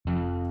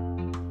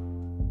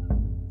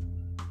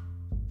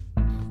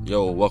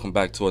Yo, welcome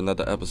back to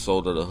another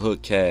episode of the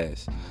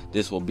Hoodcast.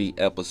 This will be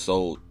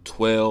episode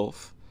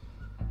 12.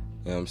 You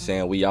know what I'm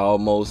saying? We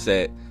almost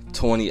at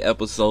 20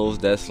 episodes.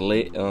 That's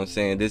lit. You know what I'm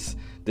saying?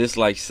 This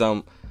like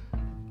some,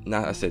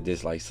 not I said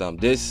this like some.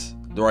 This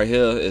right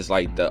here is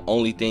like the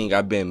only thing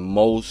I've been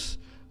most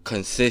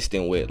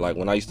consistent with. Like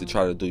when I used to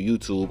try to do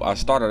YouTube, I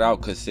started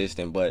out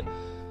consistent, but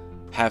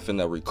having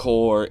to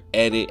record,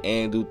 edit,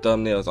 and do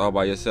thumbnails all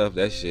by yourself,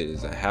 that shit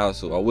is a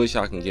hassle. I wish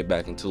I can get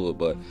back into it,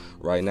 but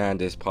right now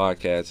this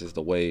podcast is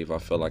the wave. I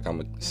feel like I'm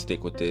gonna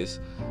stick with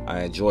this.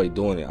 I enjoy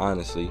doing it,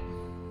 honestly.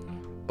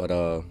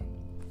 But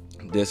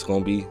this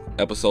gonna be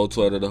episode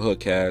 12 of the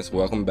Hoodcast.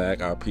 Welcome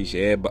back. I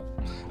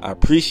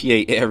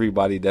appreciate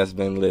everybody that's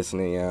been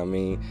listening. You know what I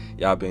mean?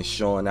 Y'all been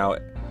showing out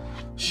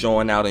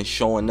and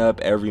showing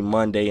up every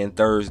Monday and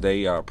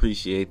Thursday. I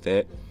appreciate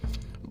that.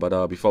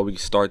 But before we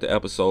start the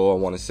episode, I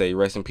want to say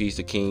rest in peace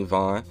to King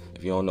Von.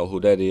 If you don't know who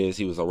that is,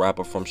 he was a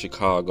rapper from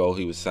Chicago.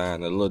 He was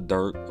signed to Lil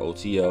Durk,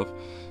 OTF. You know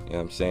what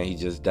I'm saying? He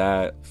just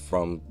died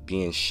from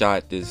being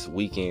shot this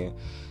weekend.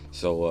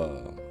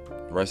 So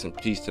rest in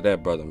peace to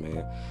that brother,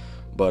 man.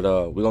 But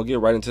we're going to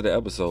get right into the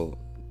episode.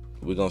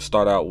 We're going to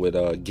start out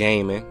with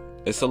gaming.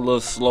 It's a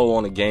little slow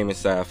on the gaming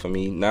side for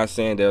me. Not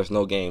saying there's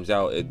no games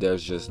out.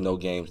 There's just no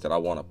games that I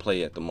want to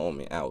play at the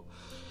moment out.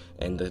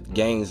 And the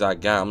games I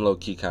got, I'm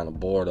low-key kind of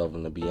bored of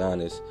them, to be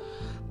honest.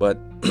 But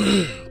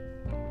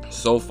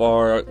so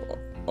far,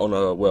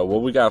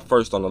 what we got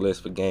first on the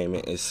list for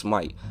gaming is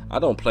Smite. I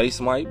don't play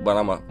Smite, but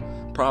I'm going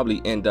to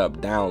probably end up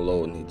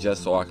downloading it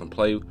just so I can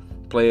play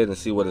it and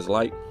see what it's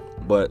like.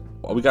 But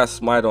we got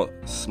Smite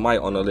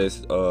on the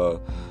list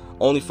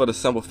only for the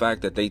simple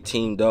fact that they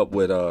teamed up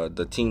with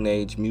the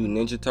Teenage Mutant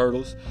Ninja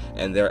Turtles,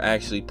 and they're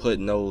actually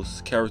putting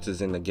those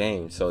characters in the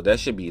game. So that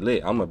should be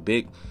lit. I'm a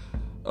big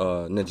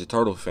Ninja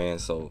Turtle fan,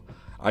 so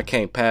I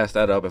can't pass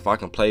that up. If I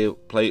can play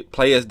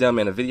as them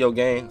in a video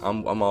game,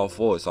 I'm all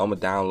for it. So I'm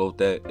gonna download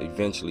that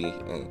eventually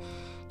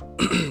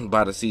and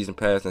buy the season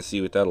pass and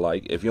see what that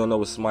like. If you don't know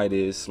what Smite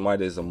is a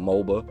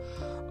MOBA,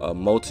 a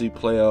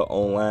multiplayer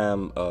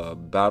online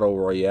battle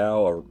royale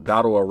or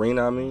battle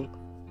arena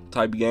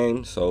type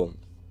game. So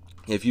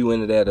if you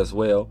into that as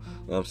well,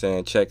 you know what I'm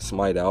saying, check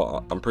Smite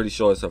out. I'm pretty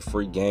sure it's a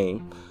free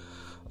game.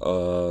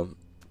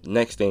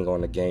 Next thing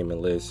on the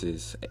gaming list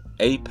is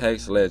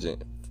Apex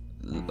Legends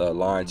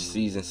launched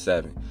season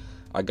 7.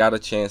 I got a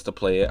chance to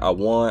play it. I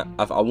won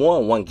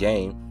one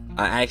game.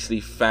 I actually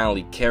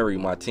finally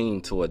carried my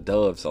team to a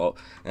dub. So, you know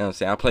what I'm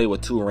saying, I played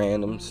with 2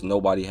 randoms.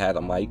 Nobody had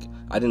a mic.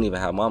 I didn't even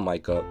have my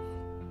mic up.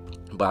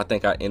 But I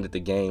think I ended the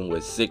game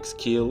with 6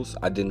 kills.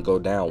 I didn't go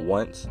down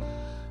once.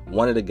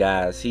 One of the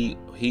guys, he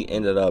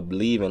ended up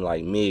leaving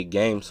like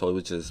mid-game, so it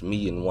was just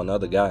me and one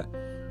other guy. You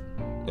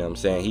know what I'm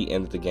saying? He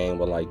ended the game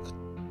with like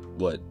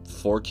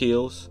 4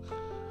 kills,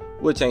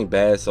 which ain't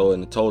bad. So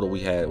in the total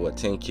we had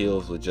 10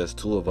 kills with just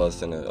 2 of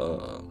us in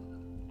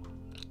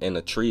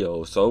a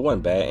trio, so it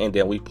wasn't bad. And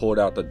then we pulled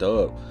out the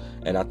dub.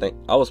 And I think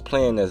I was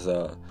playing as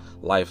a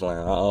Lifeline.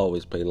 I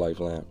always play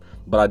Lifeline,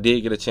 but I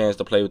did get a chance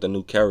to play with the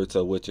new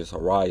character, which is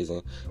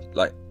Horizon.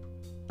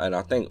 And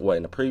I think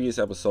in the previous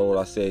episode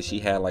I said she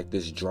had like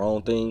this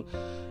drone thing.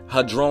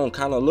 Her drone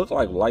kind of looked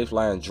like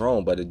Lifeline's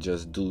drone, but it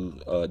just do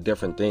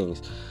different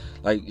things.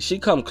 Like she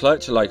come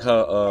clutch. Like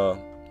her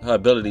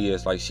ability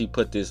is like she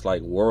put this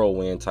like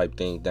whirlwind type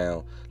thing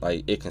down.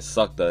 Like it can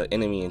suck the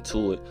enemy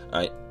into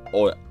it,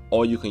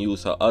 or you can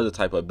use her other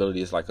type of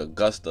ability. It's like a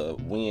gust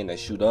of wind that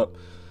shoot up,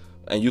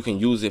 and you can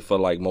use it for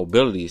like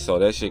mobility. So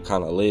that shit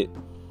kind of lit.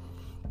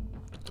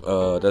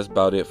 That's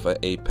about it for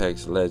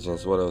Apex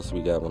Legends. What else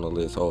we got on the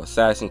list?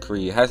 Assassin's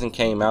Creed hasn't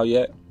come out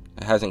yet,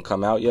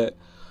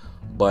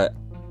 but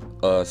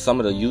some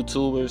of the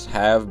YouTubers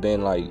have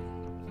been like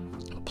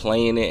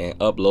playing it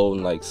and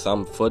uploading like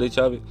some footage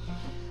of it.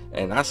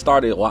 And I'm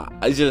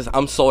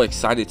so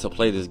excited to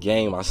play this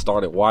game. I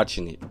started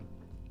watching it.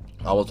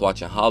 I was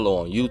watching Hollow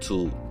on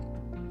YouTube,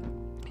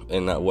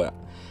 and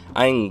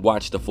I ain't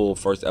watched the full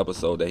first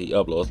episode that he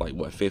uploads,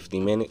 like 50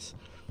 minutes.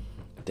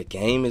 The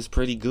game is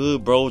pretty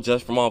good, bro.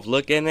 Just from off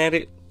looking at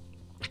it,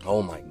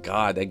 oh my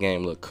god, that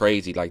game looked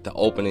crazy. Like the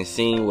opening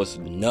scene was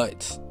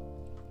nuts.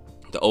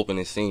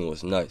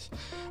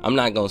 I'm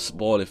not gonna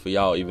spoil it for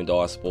y'all, even though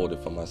I spoiled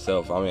it for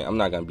myself. I mean, I'm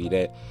not gonna be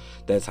that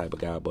type of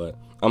guy, but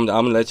I'm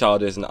gonna let y'all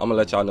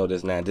know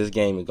this now. This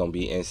game is gonna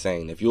be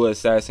insane. If you're an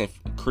Assassin's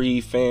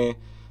Creed fan,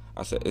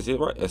 I said, is it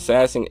right?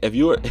 If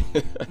you're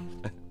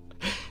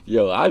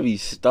yo, I be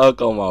stuck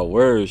on my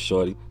words,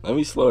 shorty. Let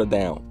me slow it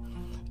down.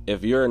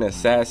 If you're an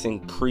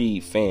Assassin's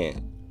Creed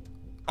fan,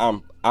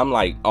 I'm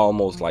like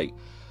almost like,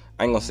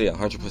 I ain't gonna say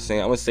 100%.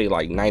 I'm gonna say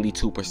like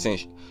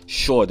 92%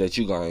 sure that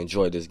you're gonna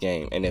enjoy this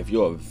game. And if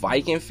you're a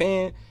Viking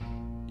fan,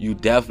 you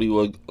definitely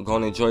will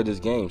gonna enjoy this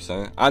game,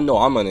 son. I know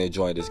I'm gonna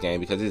enjoy this game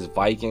because it's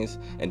Vikings,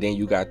 and then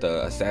you got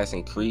the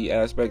Assassin's Creed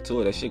aspect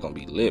to it. That shit gonna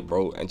be lit,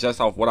 bro. And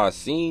just off what I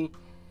seen,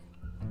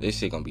 this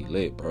shit gonna be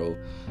lit, bro.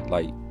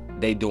 Like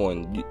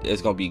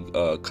it's gonna be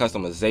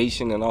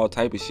customization and all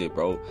type of shit,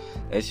 bro.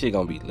 That shit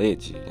gonna be lit,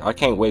 G. I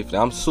can't wait for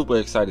that. I'm super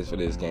excited for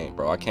this game,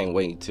 bro. I can't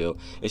wait until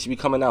it should be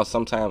coming out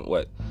sometime.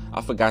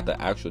 I forgot the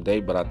actual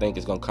date, but I think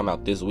it's gonna come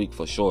out this week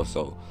for sure.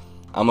 So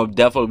I'm gonna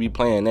definitely be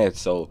playing that.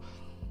 So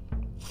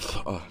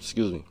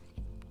excuse me.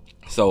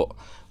 So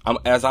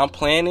as I'm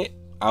playing it,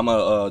 I'm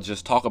gonna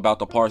just talk about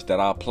the parts that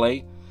I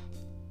play.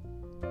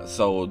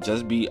 So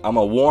I'm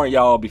gonna warn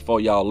y'all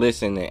before y'all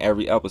listen in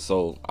every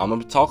episode. I'm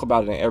gonna talk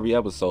about it in every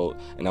episode,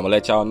 and I'm gonna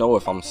let y'all know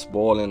if I'm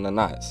spoiling or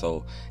not.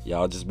 So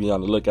y'all just be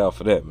on the lookout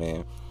for that,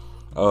 man.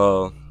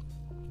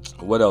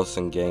 What else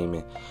in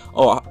gaming?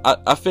 Oh,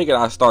 I figured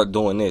I'd start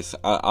doing this.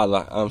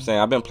 I'm saying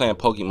I've been playing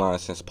Pokemon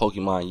since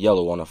Pokemon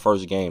Yellow on the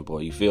first Game Boy.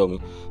 You feel me?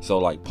 So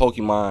like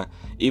Pokemon,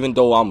 even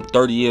though I'm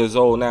 30 years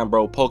old now,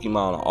 bro,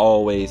 Pokemon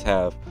always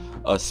have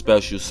a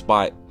special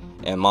spot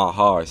in my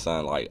heart,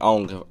 son. Like I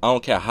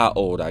don't care how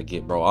old I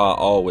get, bro. I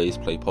always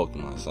play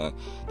Pokemon, son.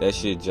 That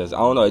shit just, I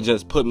don't know, it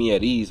just put me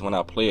at ease when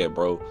I play it,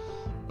 bro.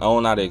 I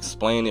don't know how to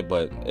explain it,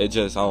 but it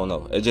just, I don't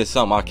know. It's just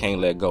something I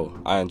can't let go.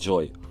 I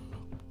enjoy it.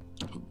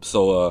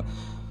 So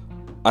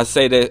I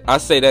say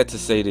that to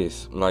say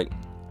this. Like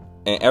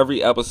in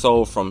every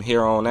episode from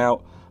here on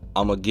out,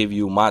 I'm gonna give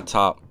you my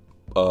top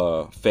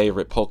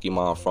favorite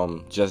Pokemon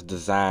from just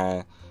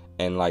design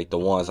and like the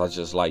ones I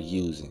just like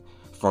using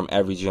from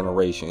every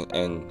generation.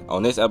 And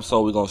on this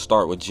episode, we're gonna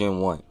start with Gen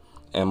 1.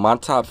 And my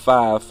top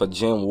 5 for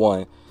Gen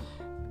 1,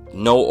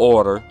 no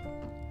order.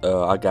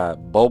 I got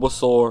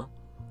Bulbasaur.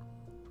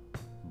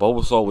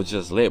 Bulbasaur was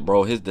just lit,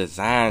 bro. His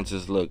design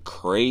just looked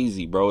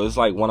crazy, bro. It's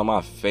like one of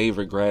my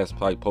favorite grass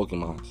type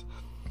Pokemons.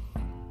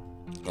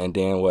 And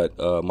then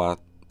my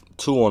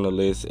 2 on the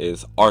list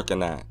is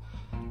Arcanine.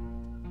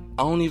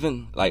 I don't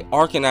even like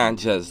Arcanine,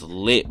 just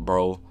lit,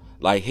 bro.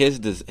 Like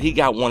he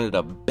got one of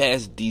the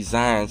best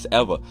designs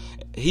ever.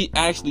 He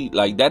actually,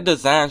 like, that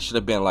design should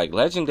have been like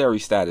legendary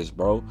status,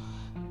 bro.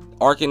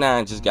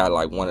 Arcanine just got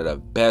like one of the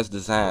best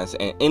designs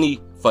and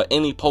for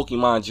any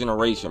Pokemon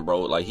generation,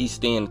 bro. Like he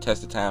stand the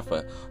test of time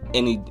for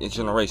any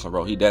generation,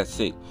 bro. He that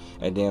sick.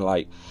 And then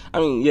like, I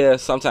mean, yeah,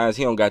 sometimes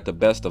he don't got the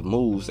best of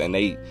moves and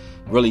they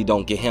really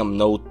don't get him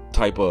no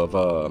type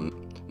of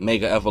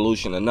mega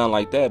evolution or nothing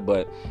like that.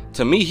 But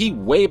to me, he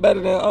way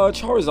better than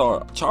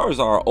Charizard.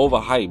 Charizard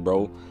overhyped,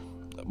 bro.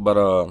 But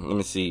let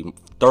me see.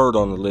 3rd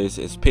on the list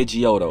is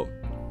Pidgeotto.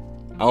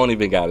 I don't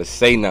even gotta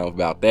say nothing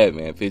about that,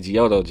 man.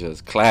 Pidgeotto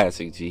just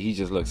classic, G. He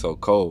just looks so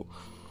cold.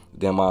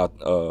 Then my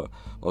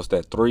what's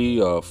that, 3?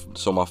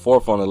 So my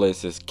 4th on the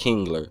list is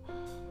Kingler,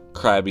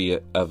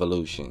 Krabby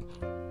evolution.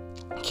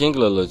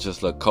 Kingler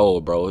just look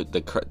cold, bro.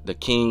 The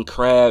King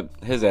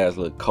Crab, his ass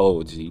look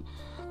cold, G.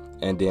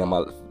 And then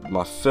my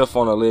 5th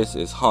on the list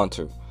is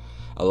Hunter.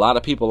 A lot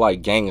of people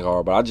like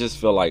Gengar, but I just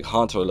feel like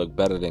Hunter look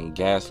better than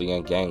Ghastly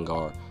and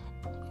Gengar.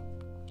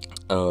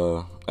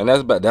 And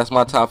that's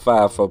my top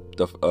 5 for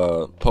the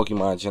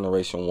Pokemon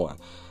Generation 1.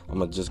 I'm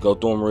gonna just go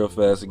through them real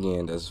fast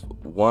again. That's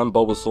 1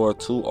 Bulbasaur,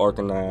 2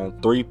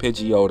 Arcanine, 3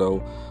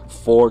 Pidgeotto,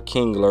 4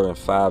 Kingler, and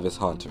 5 is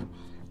Hunter.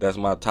 That's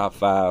my top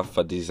 5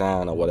 for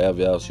design or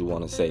whatever else you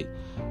want to say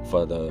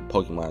for the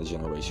Pokemon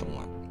Generation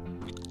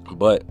 1.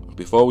 But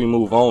before we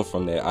move on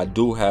from that, I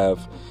do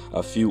have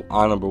a few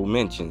honorable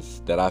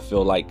mentions that I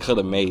feel like could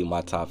have made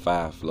my top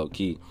 5 low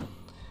key.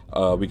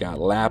 We got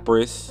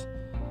Lapras.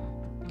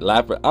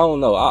 I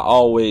don't know. I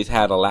always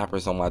had a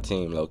Lapras on my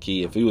team, low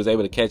key. If he was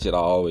able to catch it, I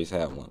always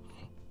had one.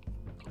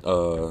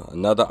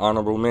 Another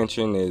honorable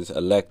mention is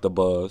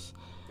Electabuzz.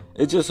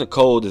 It's just a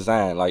cool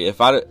design. Like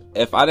if I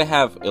didn't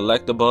have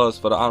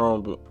Electabuzz for the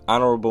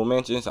honorable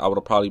mentions, I would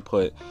have probably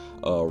put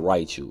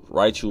Raichu.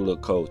 Raichu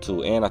look cool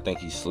too, and I think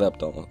he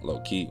slept on low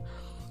key.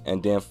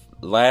 And then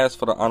last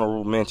for the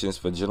honorable mentions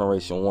for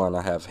Generation 1,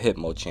 I have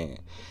Hitmonchan.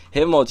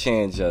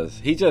 Hitmonchan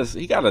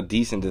he got a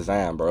decent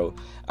design, bro.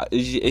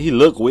 He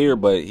look weird,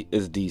 but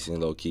it's decent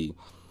low key.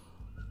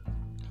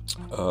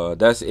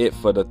 That's it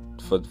for that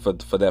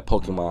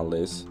Pokemon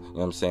list. You know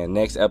what I'm saying?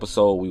 Next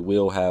episode we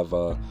will have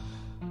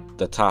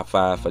the top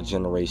 5 for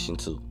Generation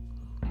 2.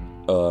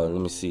 Let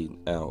me see.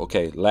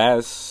 Okay,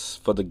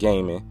 last for the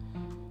gaming.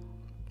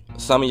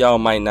 Some of y'all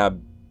might not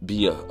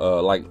be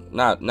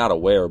not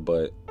aware,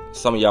 but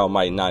some of y'all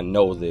might not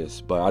know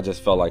this, but I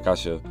just felt like I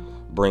should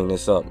bring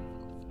this up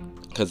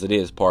because it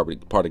is part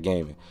of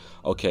gaming.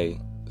 Okay,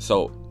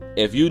 so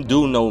if you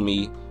do know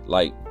me,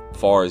 like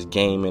far as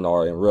gaming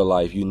or in real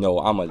life, you know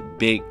I'm a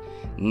big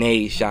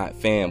Nadeshot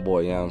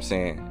fanboy. You know what I'm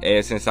saying?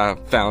 Ever since I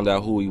found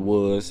out who he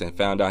was and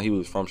found out he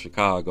was from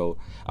Chicago,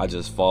 I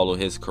just followed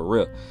his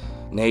career.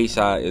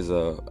 Nadeshot is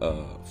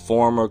a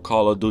former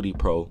Call of Duty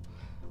pro,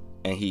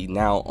 and he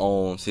now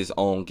owns his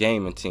own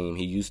gaming team.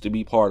 He used to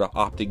be part of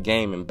Optic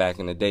Gaming back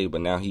in the day,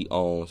 but now he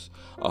owns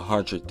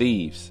 100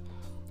 Thieves.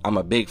 I'm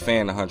a big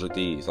fan of 100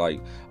 Thieves.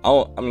 Like,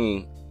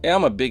 I'm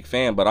a big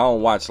fan, but I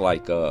don't watch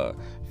like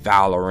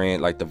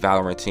Valorant, like the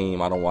Valorant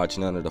team. I don't watch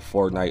none of the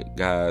Fortnite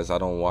guys. I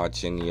don't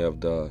watch any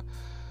of the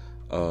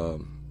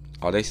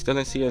are they still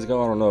in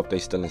CSGO? I don't know if they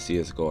still in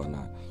CSGO or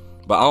not.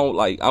 But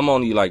I'm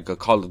only like a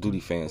Call of Duty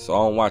fan, so I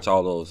don't watch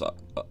all those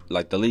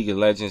like the League of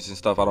Legends and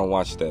stuff. I don't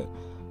watch that.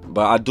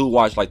 But I do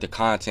watch like the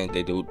content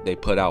they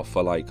put out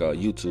for like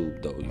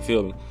YouTube though. You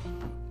feel me?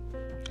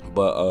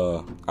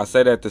 But I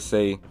say that to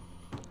say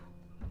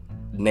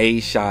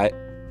Nade Shot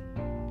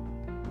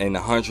and the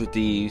 100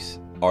 Thieves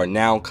are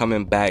now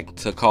coming back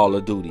to Call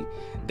of Duty.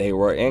 They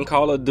were in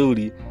Call of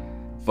Duty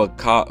for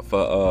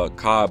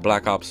COD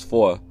Black Ops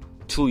 4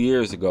 2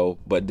 years ago,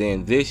 but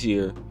then this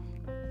year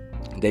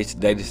they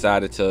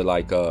decided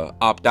to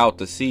opt out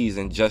the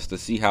season just to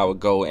see how it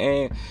go,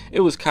 and it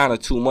was kind of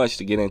too much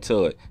to get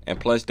into it. And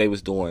plus they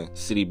was doing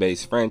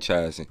city-based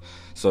franchising,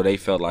 so they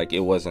felt like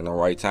it wasn't the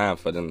right time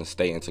for them to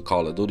stay into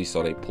Call of Duty,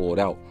 so they pulled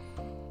out.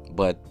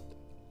 But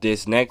for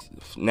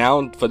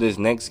this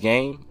next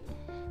game,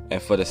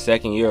 and for the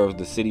second year of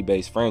the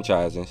city-based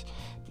franchises,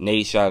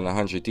 Nade Shot and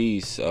 100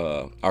 Thieves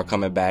are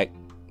coming back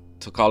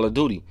to Call of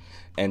Duty,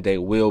 and they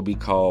will be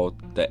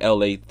called the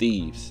LA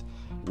Thieves,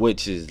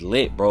 which is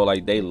lit, bro.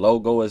 Like, they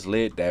logo is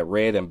lit, that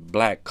red and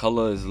black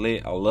color is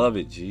lit. I love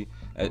it, G.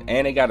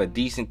 And they got a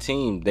decent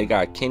team. They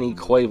got Kenny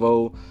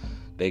Cuervo.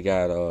 They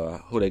got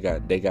who they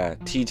got? They got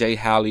TJ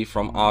Halley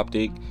from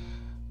Optic.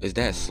 Is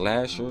that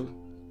Slasher?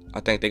 I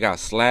think they got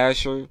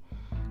Slasher.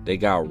 They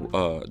got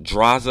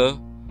Draza,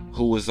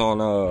 who was on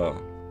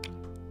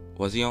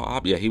was he on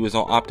Optic? Yeah, he was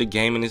on Optic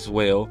Gaming as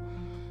well.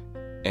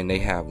 And they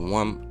have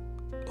one.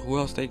 Who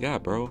else they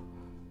got, bro?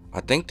 I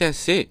think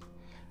that's it.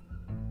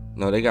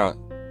 No, they got.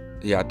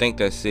 Yeah, I think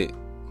that's it.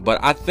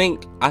 But I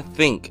think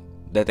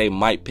that they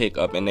might pick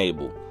up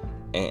Enable.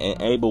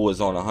 And Enable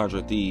was on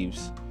 100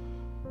 Thieves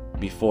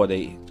before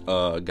they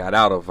got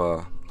out of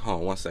hold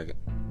on one second.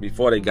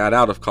 Before they got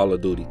out of Call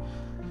of Duty.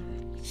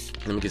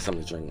 Let me get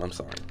something to drink. I'm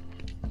sorry.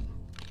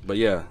 But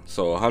yeah,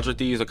 so 100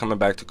 Thieves are coming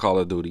back to Call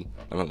of Duty.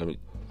 Let me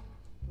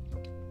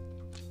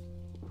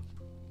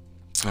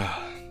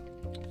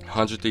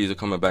 100 Thieves are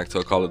coming back to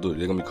a Call of Duty.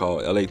 They're gonna be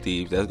called LA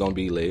Thieves. That's gonna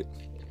be lit.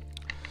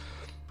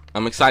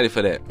 I'm excited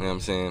for that. You know what I'm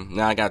saying?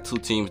 Now I got two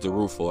teams to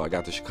root for. I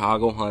got the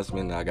Chicago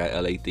Huntsmen and I got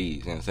LA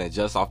Thieves. You know what I'm saying?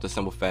 Just off the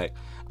simple fact,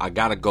 I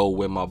gotta go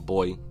with my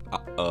boy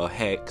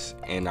Hex,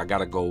 and I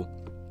gotta go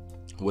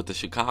with the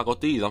Chicago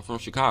Thieves. I'm from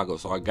Chicago,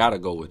 so I gotta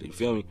go with it. You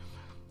feel me?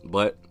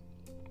 But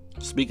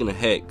speaking of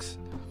Hex,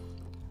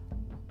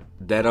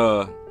 that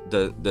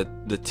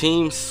the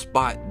team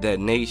spot that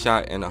Nade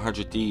Shot and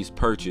 100 Thieves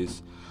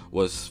purchased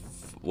was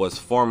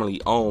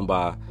formerly owned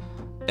by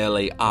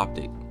LA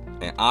Optic,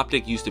 and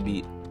Optic used to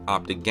be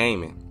Optic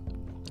Gaming,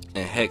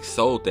 and Hex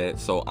sold that.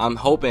 So I'm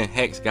hoping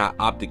Hex got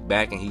Optic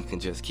back and he can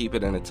just keep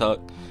it in the tuck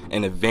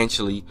and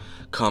eventually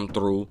come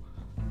through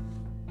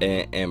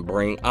and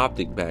bring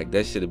Optic back.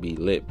 That should be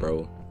lit,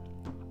 bro.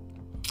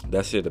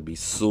 That should be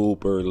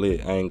super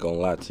lit. I ain't gonna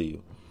lie to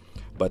you.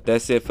 But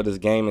that's it for this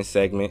gaming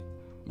segment.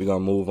 We're gonna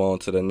move on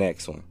to the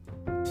next one.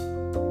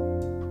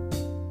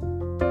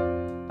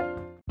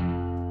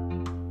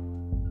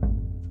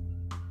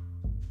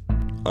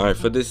 Alright,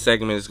 for this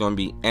segment, it's going to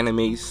be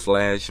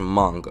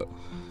anime/manga.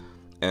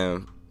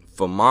 And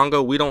for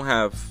manga, we don't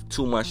have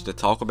too much to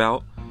talk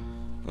about. You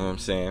know what I'm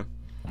saying?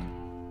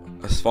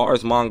 As far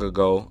as manga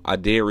go, I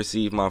did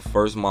receive my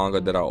first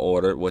manga that I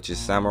ordered, which is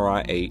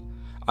Samurai 8.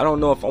 I don't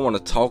know if I want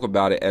to talk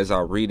about it as I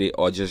read it,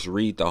 or just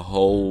read the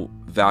whole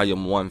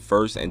volume 1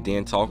 first and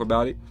then talk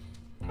about it.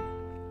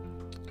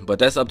 But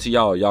that's up to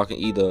y'all. Y'all can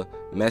either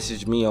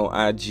message me on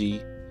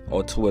IG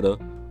or Twitter,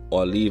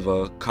 or leave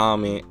a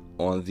comment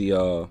on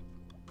the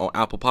on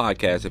Apple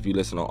Podcasts if you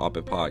listen on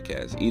Apple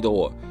Podcasts. Either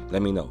or,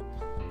 let me know.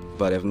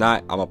 But if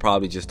not, I'm gonna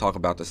probably just talk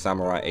about the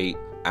Samurai 8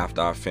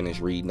 after I finish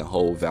reading the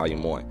whole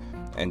volume 1,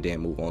 and then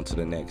move on to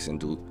the next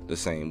and do the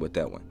same with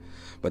that one.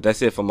 But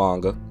that's it for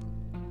manga.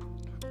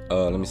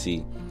 Let me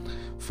see.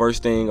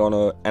 First thing on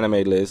the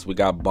anime list, we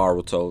got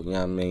Boruto. You know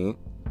what I mean?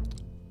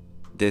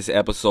 This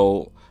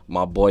episode,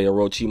 my boy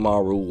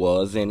Orochimaru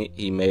was in it.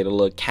 He made a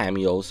little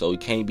cameo, so you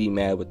can't be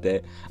mad with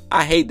that.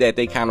 I hate that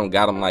they kind of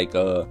got him like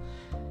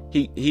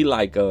he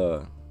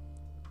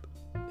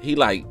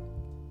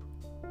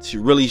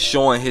really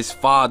showing his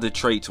father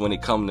traits when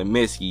it comes to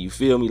Mitsuki. You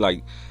feel me?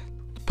 Like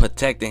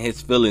protecting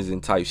his feelings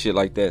and type shit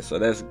like that. So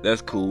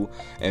that's cool.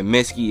 And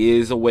Mitsuki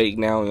is awake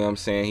now. You know what I'm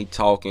saying? He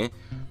talking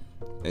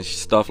and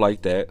stuff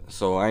like that.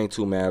 So I ain't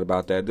too mad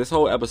about that. This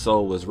whole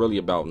episode was really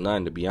about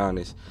nothing, to be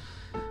honest.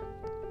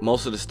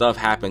 Most of the stuff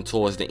happened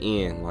towards the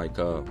end. Like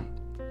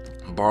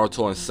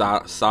Boruto and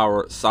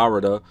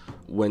Sarada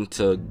went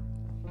to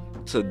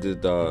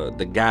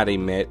the guy they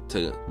met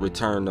to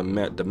return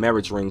the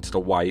marriage ring to the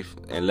wife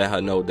and let her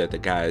know that the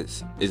guy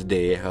is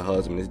dead, her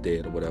husband is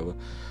dead or whatever.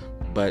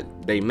 But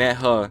they met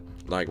her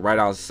like right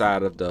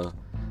outside of the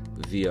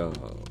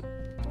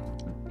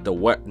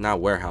not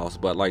warehouse,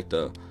 but like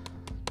the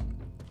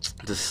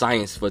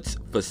science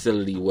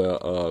facility where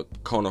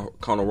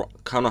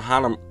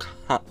Konohamaru,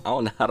 I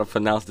don't know how to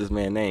pronounce this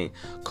man's name,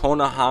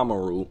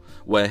 Konohamaru,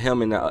 where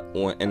him and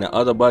the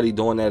other buddy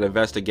doing that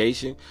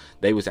investigation,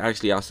 they was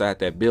actually outside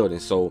that building.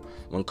 So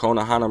when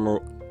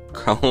Konohamaru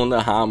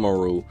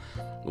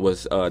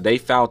was they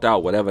found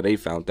out whatever they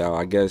found out,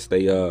 I guess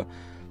they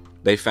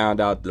found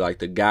out like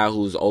the guy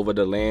who's over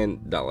the land,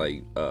 that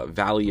like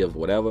valley of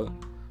whatever,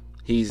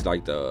 he's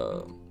like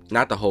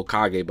not the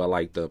Hokage, but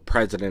like the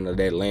president of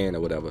that land or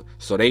whatever.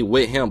 So they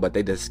with him, but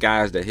they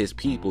disguised as his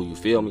people, you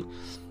feel me?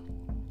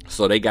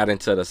 So they got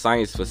into the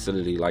science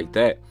facility like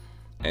that,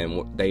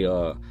 and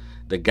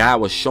the guy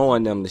was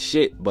showing them the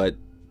shit, but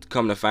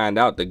come to find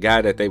out, the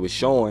guy that they was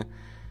showing,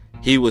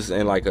 he was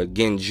in like a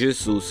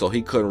genjutsu, so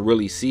he couldn't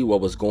really see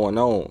what was going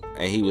on,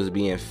 and he was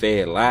being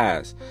fed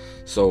lies.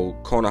 So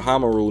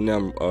Konohamaru and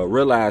them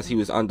realized he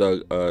was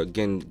under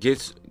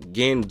genjutsu,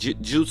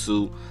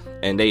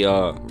 and they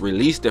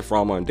released it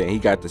from him, and then he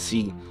got to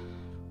see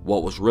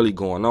what was really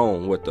going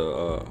on with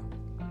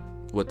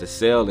the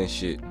cell and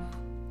shit.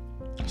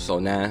 So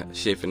now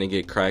shit finna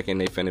get cracking,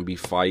 they finna be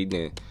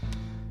fighting, and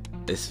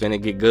it's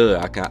finna get good.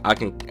 I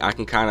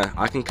can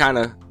kind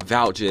of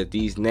vouch that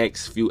these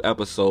next few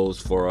episodes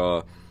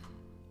for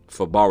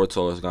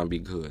Boruto is gonna be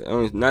good. I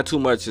mean, not too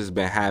much has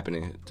been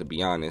happening, to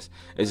be honest.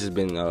 It's just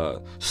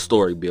been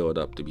story build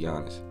up, to be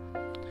honest.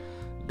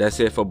 That's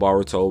it for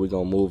Boruto. We're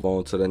gonna move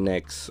on to the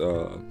next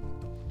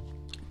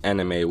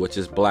anime, which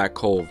is Black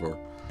Clover.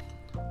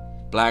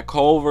 Black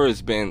Clover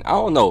has been, I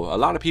don't know, a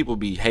lot of people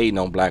be hating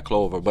on Black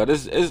Clover, but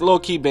it's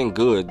low-key been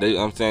good.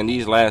 I'm saying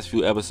these last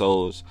few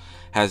episodes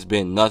has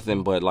been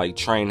nothing but like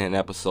training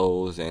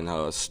episodes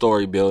and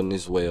story building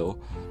as well.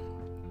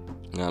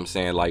 You know what I'm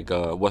saying? Like,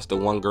 what's the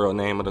one girl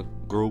name of the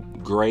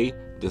group? Gray.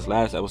 This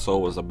last episode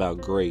was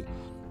about Gray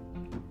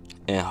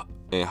and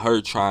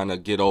her trying to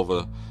get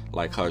over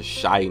like her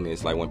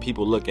shyness. Like when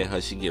people look at her,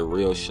 she get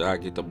real shy,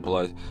 get the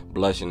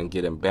blushing and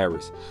get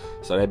embarrassed.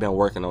 So they've been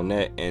working on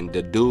that. And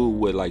the dude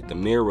with like the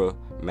mirror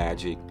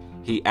magic,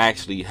 he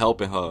actually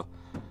helping her,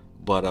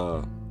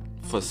 but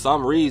for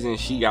some reason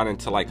she got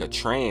into like a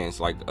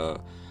trance, like a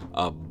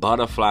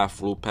butterfly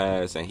flew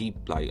past, and he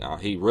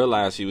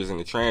realized she was in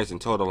the trance and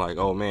told her like,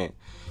 oh man,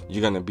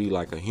 you're gonna be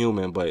like a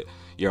human, but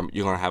you're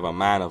gonna have a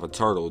mind of a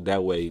turtle.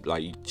 That way,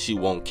 like, she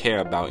won't care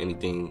about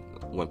anything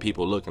when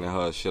people looking at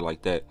her, shit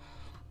like that.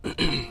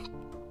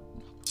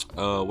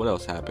 What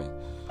else happened?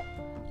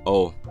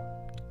 Oh,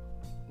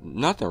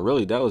 nothing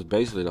really. That was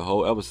basically the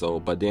whole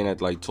episode. But then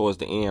at like towards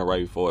the end,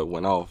 right before it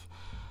went off,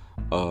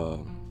 I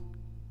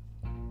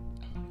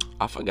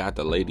forgot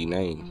the lady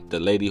name. The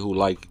lady who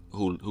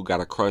got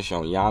a crush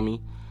on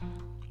Yami.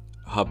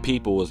 Her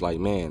people was like,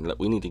 man,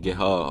 we need to get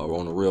her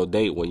on a real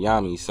date with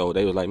Yami. So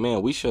they was like,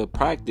 man, we should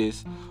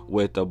practice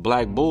with the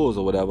Black Bulls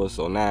or whatever.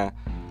 So now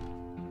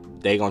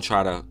they gonna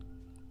try to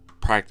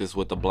practice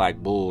with the Black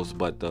Bulls,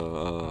 but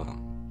the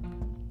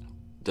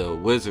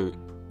wizard,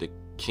 the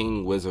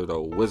King Wizard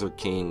or Wizard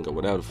King or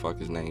whatever the fuck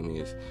his name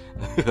is,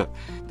 you know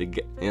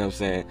what I'm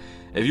saying?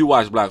 If you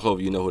watch Black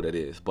Clover, you know who that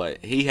is. But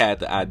he had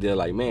the idea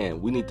like,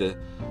 man, we need to, you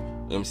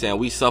know what I'm saying,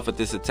 we suffered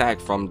this attack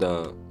from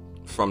the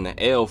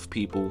elf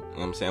people, you know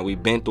what I'm saying?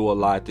 We've been through a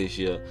lot this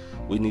year.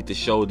 We need to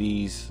show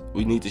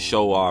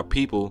our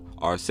people,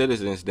 our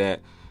citizens,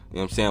 that, you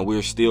know what I'm saying,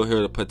 we're still here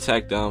to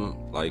protect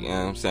them. Like, you know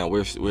what I'm saying,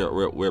 we're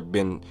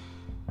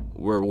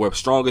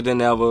stronger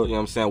than ever, you know what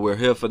I'm saying, we're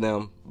here for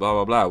them, blah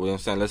blah blah. You know what I'm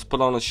saying? Let's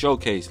put on a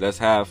showcase. Let's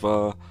have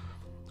the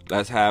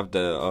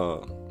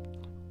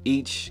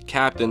each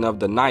captain of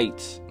the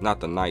knights, not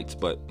the knights,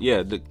 but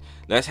yeah,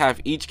 let's have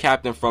each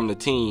captain from the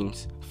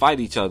teams fight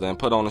each other and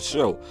put on a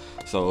show.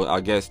 So I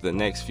guess the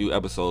next few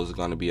episodes are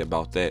going to be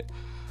about that.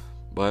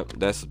 But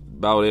that's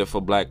about it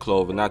for Black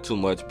Clover. Not too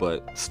much,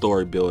 but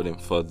story building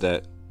for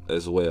that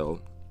as well.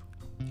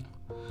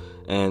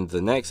 And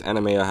the next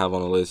anime I have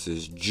on the list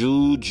is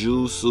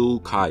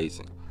Jujutsu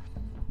Kaisen.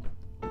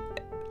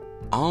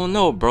 I don't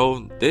know,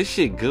 bro. This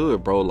shit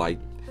good, bro. Like,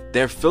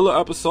 their filler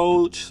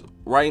episodes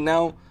right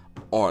now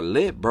are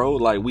lit, bro.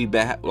 Like,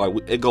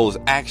 it goes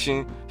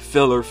action,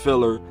 filler,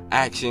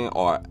 action,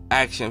 or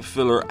action,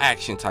 filler,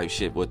 action type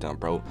shit with them,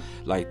 bro.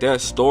 Like, their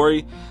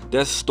story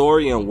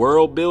and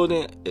world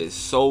building is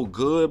so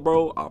good,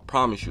 bro. I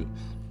promise you.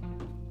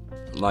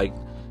 Like,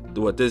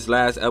 with this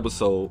last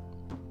episode,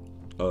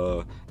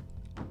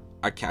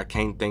 I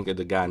can't think of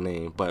the guy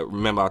name, but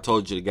remember I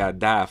told you the guy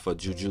died for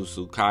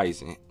Jujutsu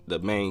Kaisen. The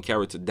main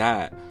character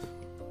died,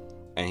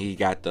 and he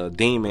got the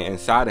demon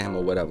inside of him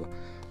or whatever.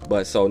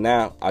 But so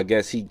now I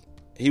guess he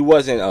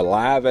wasn't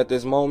alive at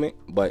this moment,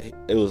 but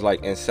it was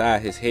like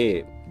inside his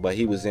head. But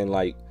he was in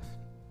like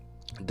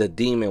the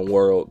demon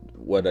world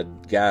where the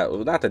guy,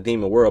 well, not the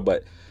demon world,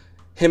 but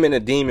him and the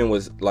demon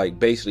was like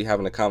basically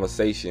having a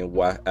conversation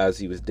as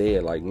he was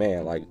dead. Like,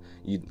 man, like,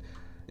 you know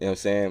what I'm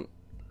saying?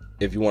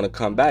 If you want to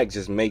come back,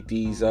 just make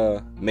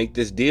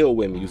this deal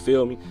with me. You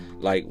feel me?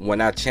 Like, when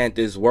I chant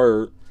this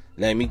word,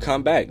 let me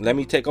come back. Let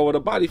me take over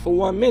the body for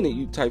 1 minute.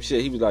 You type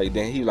shit. He was like,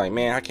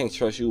 man, I can't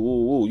trust you.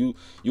 Ooh,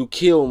 you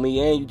killed me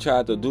and you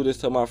tried to do this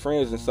to my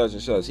friends and such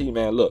and such.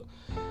 Man, look,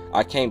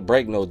 I can't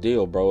break no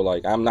deal, bro.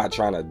 Like, I'm not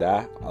trying to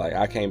die. Like,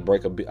 I can't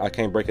break a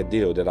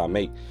deal that I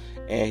make.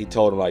 And he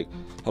told him like,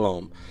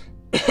 hold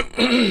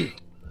on.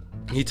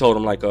 He told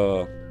him like,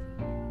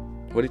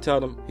 what he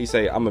told him? He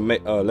say,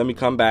 let me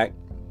come back.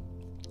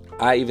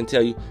 I even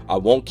tell you, I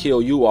won't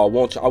kill you, or I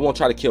won't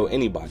try to kill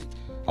anybody.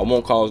 I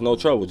won't cause no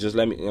trouble. Just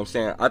let me, you know what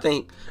I'm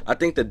saying? I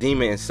think the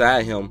demon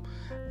inside him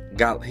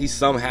he's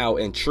somehow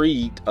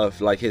intrigued of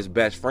like his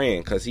best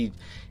friend, because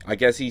I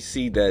guess he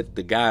see that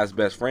the guy's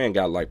best friend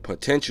got like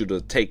potential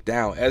to take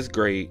down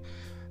S-grade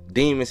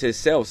demons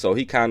himself, so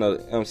he kind of, you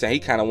know what I'm saying, he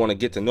kind of want to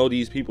get to know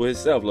these people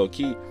himself, low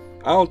key.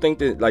 I don't think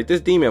that, like,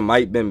 this demon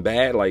might been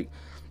bad, like,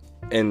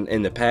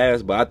 in the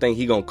past, but I think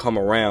he gonna come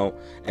around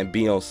and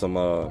be on some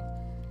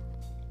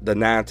the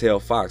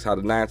nine-tailed fox, how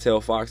the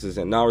nine-tailed fox is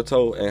in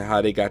Naruto and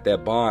how they got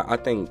that bond. I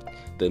think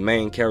the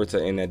main character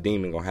in that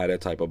demon gonna have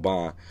that type of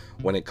bond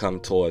when it come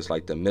towards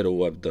like the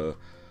middle of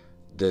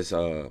this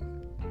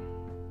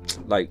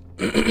like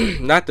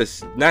not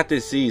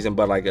this season,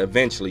 but like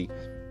eventually,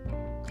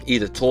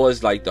 either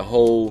towards like the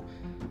whole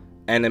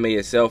anime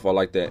itself or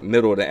like the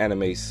middle of the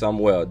anime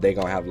somewhere, they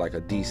gonna have like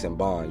a decent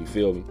bond, you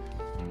feel me?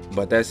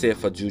 But that's it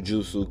for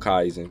Jujutsu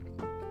Kaisen.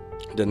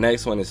 The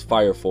next one is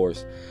Fire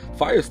Force.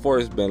 Fire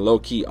Force been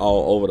low-key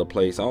all over the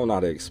place. I don't know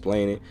how to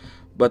explain it,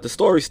 but the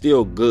story's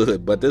still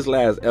good. But this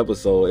last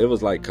episode, it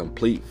was like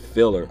complete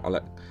filler.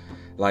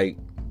 Like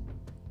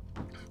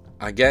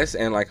I guess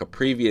in like a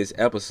previous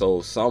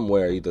episode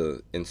somewhere, either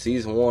in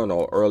season 1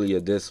 or earlier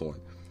this one,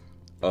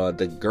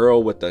 the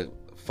girl with the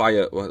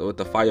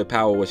fire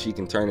power, where she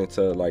can turn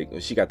into, like,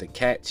 she got the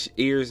cat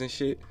ears and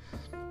shit.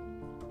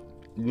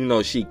 You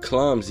know, she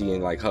clumsy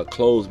and like her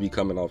clothes be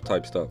coming off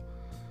type stuff.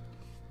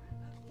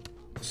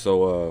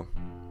 So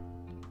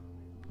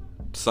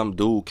some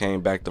dude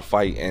came back to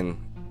fight, and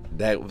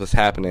that was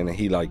happening, and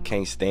he like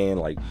can't stand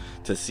like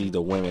to see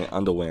the women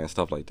underwear and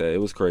stuff like that. It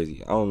was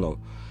crazy. I don't know.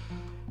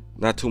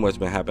 Not too much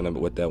been happening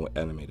with that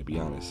anime, to be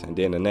honest. And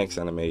then the next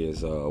anime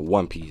is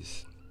One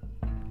Piece.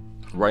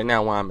 Right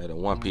now, where I'm at in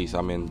One Piece,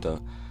 I'm in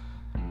the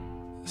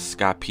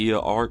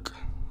Skypiea arc.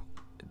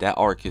 That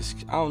arc is,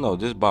 I don't know,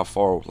 this is by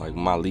far like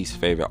my least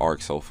favorite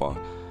arc so far.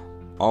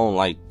 I don't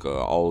like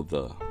all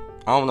the,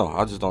 I don't know,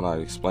 I just don't know how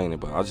to explain it,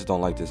 but I just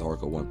don't like this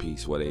arc of One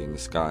Piece where they in the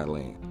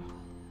Skyland.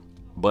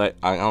 But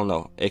I don't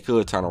know, it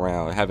could turn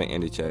around. It haven't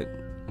ended yet.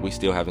 We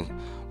still haven't,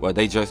 well,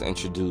 they just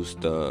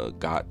introduced the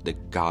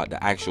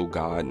actual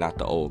God, not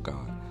the old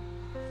God.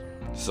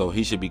 So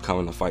he should be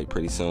coming to fight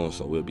pretty soon,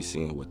 so we'll be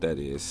seeing what that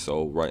is.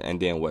 So, right, and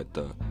then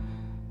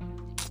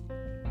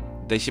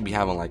they should be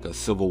having like a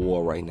civil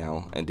war right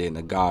now, and then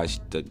the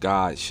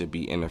gods should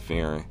be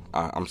interfering.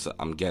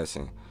 I'm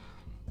guessing,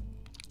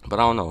 but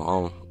I don't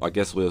know. I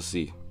guess we'll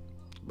see.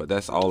 But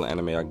that's all the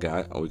anime I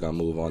got, and we're gonna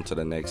move on to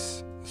the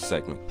next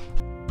segment.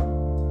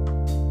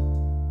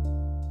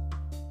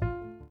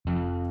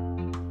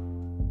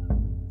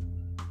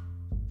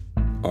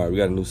 All right, we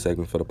got a new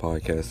segment for the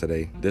podcast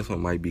today. This one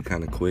might be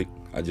kind of quick.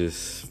 I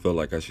just feel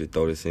like I should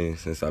throw this in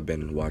since I've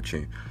been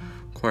watching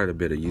quite a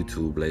bit of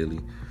YouTube lately.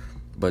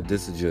 But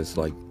this is just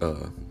like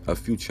a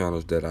few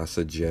channels that I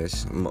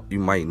suggest. You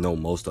might know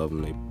most of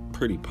them. They're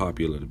pretty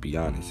popular, to be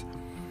honest.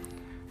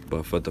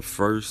 But for the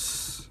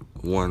first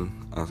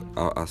one,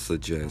 I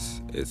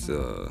suggest it's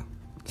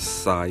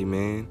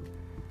Sidemen.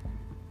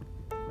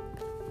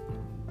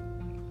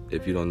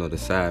 If you don't know the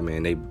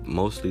Sidemen, they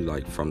mostly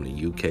like from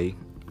the UK.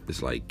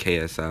 It's like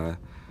KSI,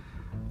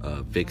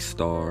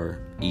 Vicstar,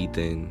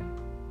 Ethan,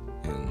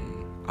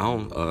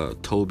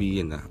 and Toby,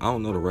 and I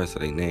don't know the rest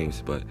of their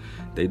names, but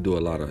they do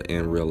a lot of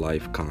in real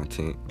life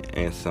content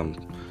and some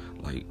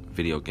like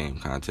video game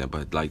content.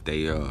 But like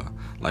they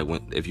like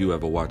if you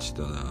ever watched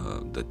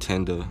the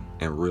Tinder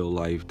in real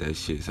life, that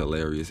shit's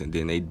hilarious. And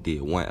then they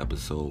did one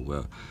episode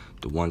where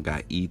the one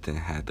guy Ethan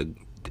had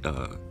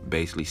to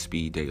basically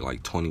speed date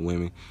like 20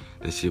 women.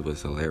 That shit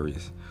was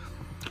hilarious.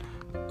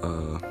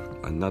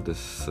 Another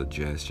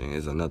suggestion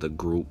is another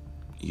group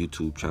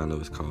YouTube channel.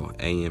 It's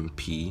called AMP.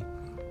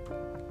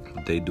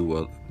 They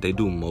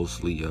do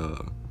mostly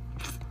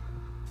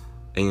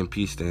AMP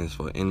stands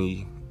for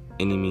any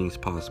means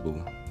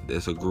possible.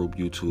 There's a group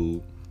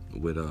YouTube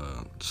with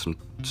some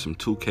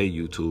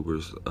 2K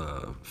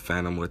YouTubers,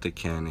 Phantom with the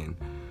Cannon,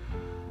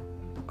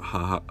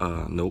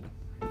 nope,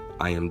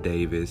 I Am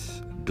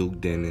Davis,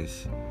 Duke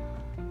Dennis,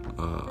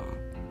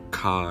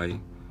 Kai,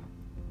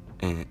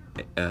 and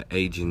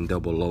Agent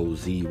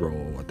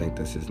 000, I think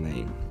that's his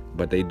name.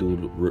 But they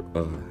do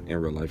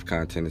in real life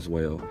content as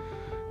well.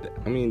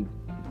 I mean,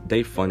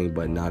 they funny,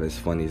 but not as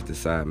funny as the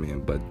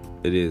Sidemen. But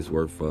it is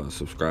worth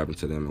subscribing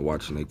to them and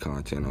watching their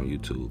content on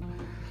YouTube.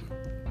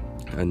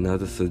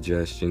 Another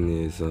suggestion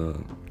is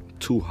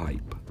Too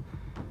Hype.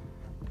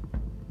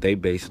 They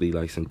basically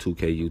like some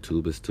 2K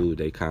YouTubers too.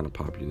 They kind of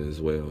popular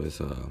as well.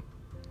 It's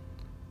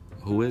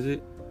who is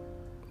it?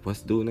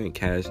 What's the dude's name?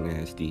 Cash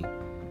Nasty,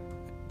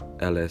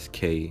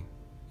 LSK,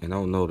 and I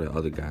don't know the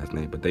other guy's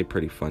name, but they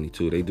pretty funny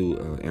too. They do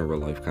in real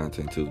life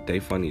content too. They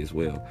funny as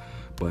well,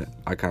 but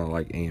I kind of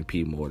like AMP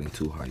more than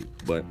Too Hype.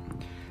 But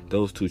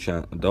those three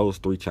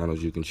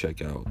channels you can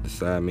check out: the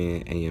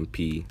Sidemen, AMP,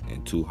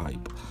 and Too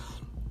Hype.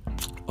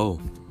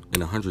 Oh,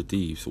 and 100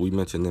 Thieves. We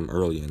mentioned them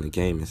earlier in the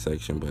gaming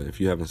section, but if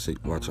you haven't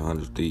watched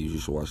 100 Thieves, you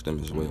should watch them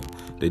as well.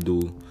 They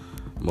do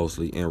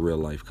mostly in real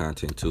life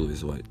content too.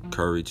 Is what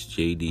Courage,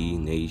 JD,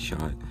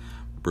 Nadeshot,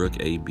 Brooke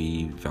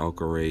AB,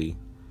 Valkyrie,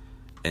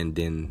 and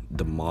then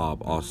the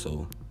Mob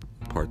also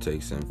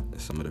partakes in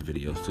some of the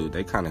videos too.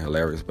 They kind of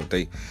hilarious, but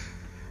the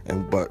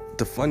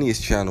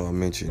funniest channel I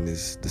mentioned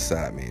is the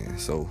Sidemen.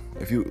 So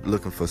if you're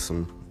looking for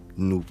some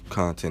new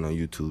content on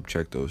YouTube,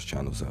 check those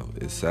channels out.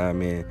 It's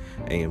Sidemen,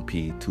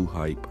 AMP, 2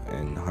 Hype,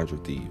 and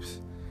 100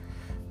 Thieves.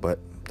 But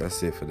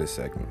that's it for this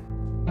segment.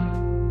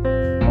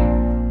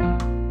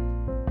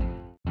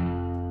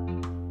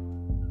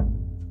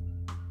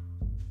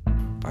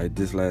 Alright,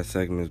 this last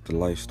segment is the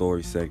life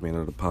story segment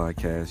of the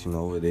podcast. You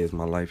know, it is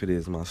my life, it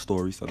is my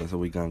story, so that's what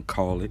we gonna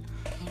call it.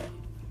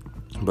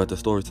 But the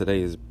story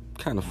today is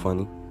kind of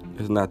funny.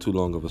 It's not too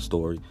long of a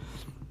story.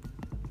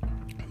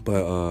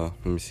 But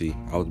let me see.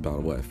 I was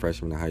about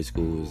freshman in high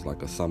school. It was like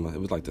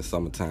the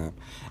summertime.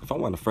 If I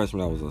wasn't a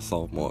freshman, I was a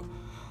sophomore.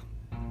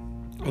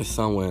 It's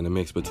somewhere in the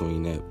mix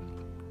between that.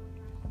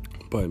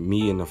 But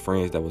me and the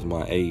friends that was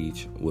my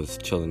age was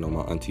chilling on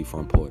my auntie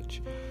front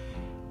porch.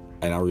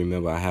 And I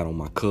remember I had on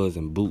my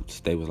cousin boots.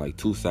 They was like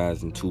 2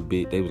 sizes too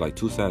big. They was like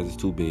 2 sizes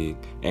too big,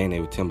 and they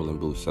were Timberland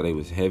boots, so they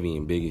was heavy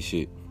and big as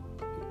shit.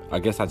 I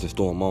guess I just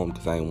threw them on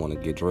because I didn't want to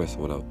get dressed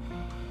or whatever.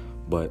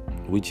 But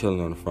we chilling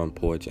on the front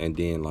porch, and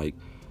then like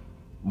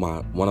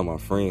one of my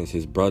friends,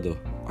 his brother,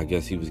 I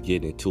guess he was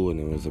getting into it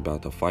and was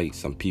about to fight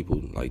some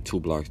people like 2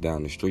 blocks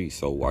down the street.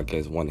 So I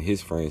guess one of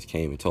his friends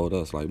came and told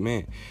us, like,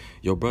 man,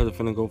 your brother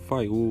finna go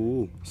fight.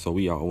 Ooh. So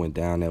we all went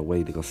down that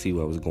way to go see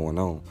what was going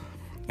on.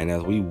 And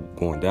as we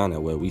going down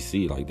that way, we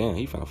see like, damn,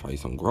 he finna fight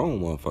some grown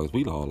motherfuckers.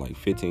 We all like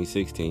 15,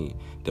 16.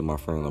 Then my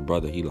friend, little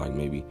brother, he like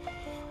maybe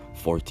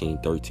 14,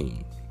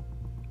 13.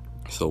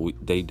 So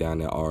they down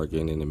there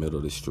arguing in the middle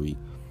of the street.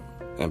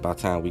 And by the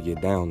time we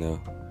get down there,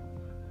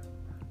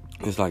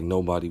 it's like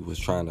nobody was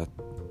trying to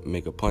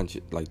make a punch,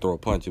 like throw a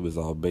punch. It was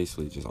all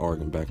basically just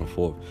arguing back and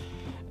forth.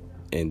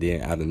 And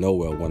then out of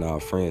nowhere, one of our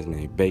friends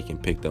named Bacon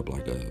picked up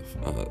like a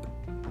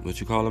what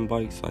you call them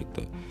bikes? Like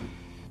the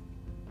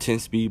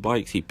 10-speed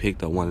bikes. He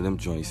picked up one of them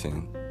joints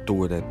and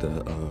threw it at the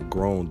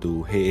grown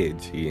dude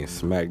head. He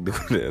smacked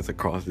dude ass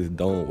across his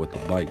dome with the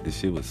bike. This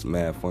shit was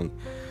mad funny.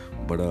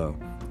 But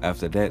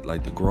after that,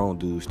 like the grown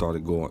dude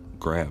started going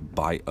grab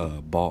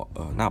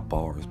not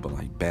bars, but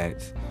like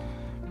bats,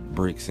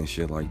 bricks and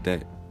shit like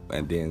that.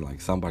 And then like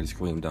somebody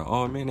screamed out,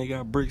 "Oh man, they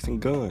got bricks and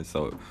guns!"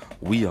 So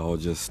we all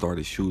just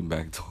started shooting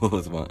back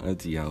towards my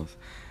auntie house.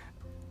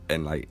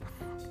 And like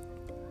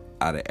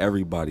out of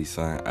everybody,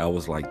 son, I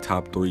was like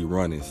top 3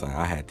 running, son.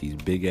 I had these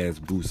big ass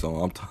boots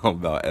on. I'm talking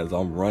about as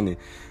I'm running,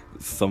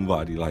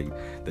 somebody like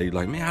they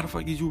like, man, how the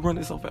fuck did you run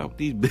this so fast with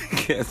these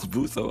big ass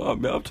boots on? Oh,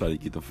 man, I'm trying to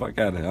get the fuck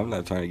out of here. I'm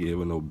not trying to get hit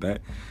with no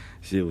bat.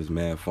 Shit was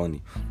mad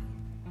funny.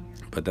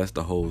 But that's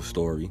the whole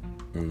story.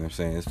 You know what I'm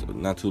saying? It's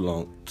not too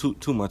long,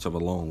 too much of a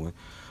long one.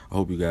 I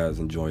hope you guys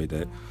enjoyed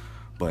that.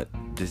 But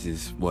this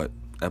is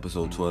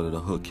episode 12 of the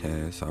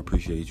Hookcast. I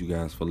appreciate you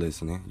guys for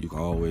listening. You can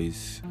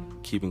always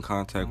keep in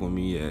contact with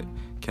me at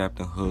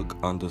Captain Hook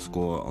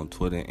 _ on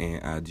Twitter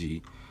and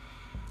IG.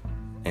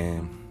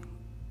 And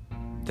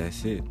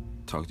that's it.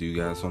 Talk to you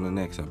guys on the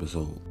next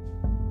episode.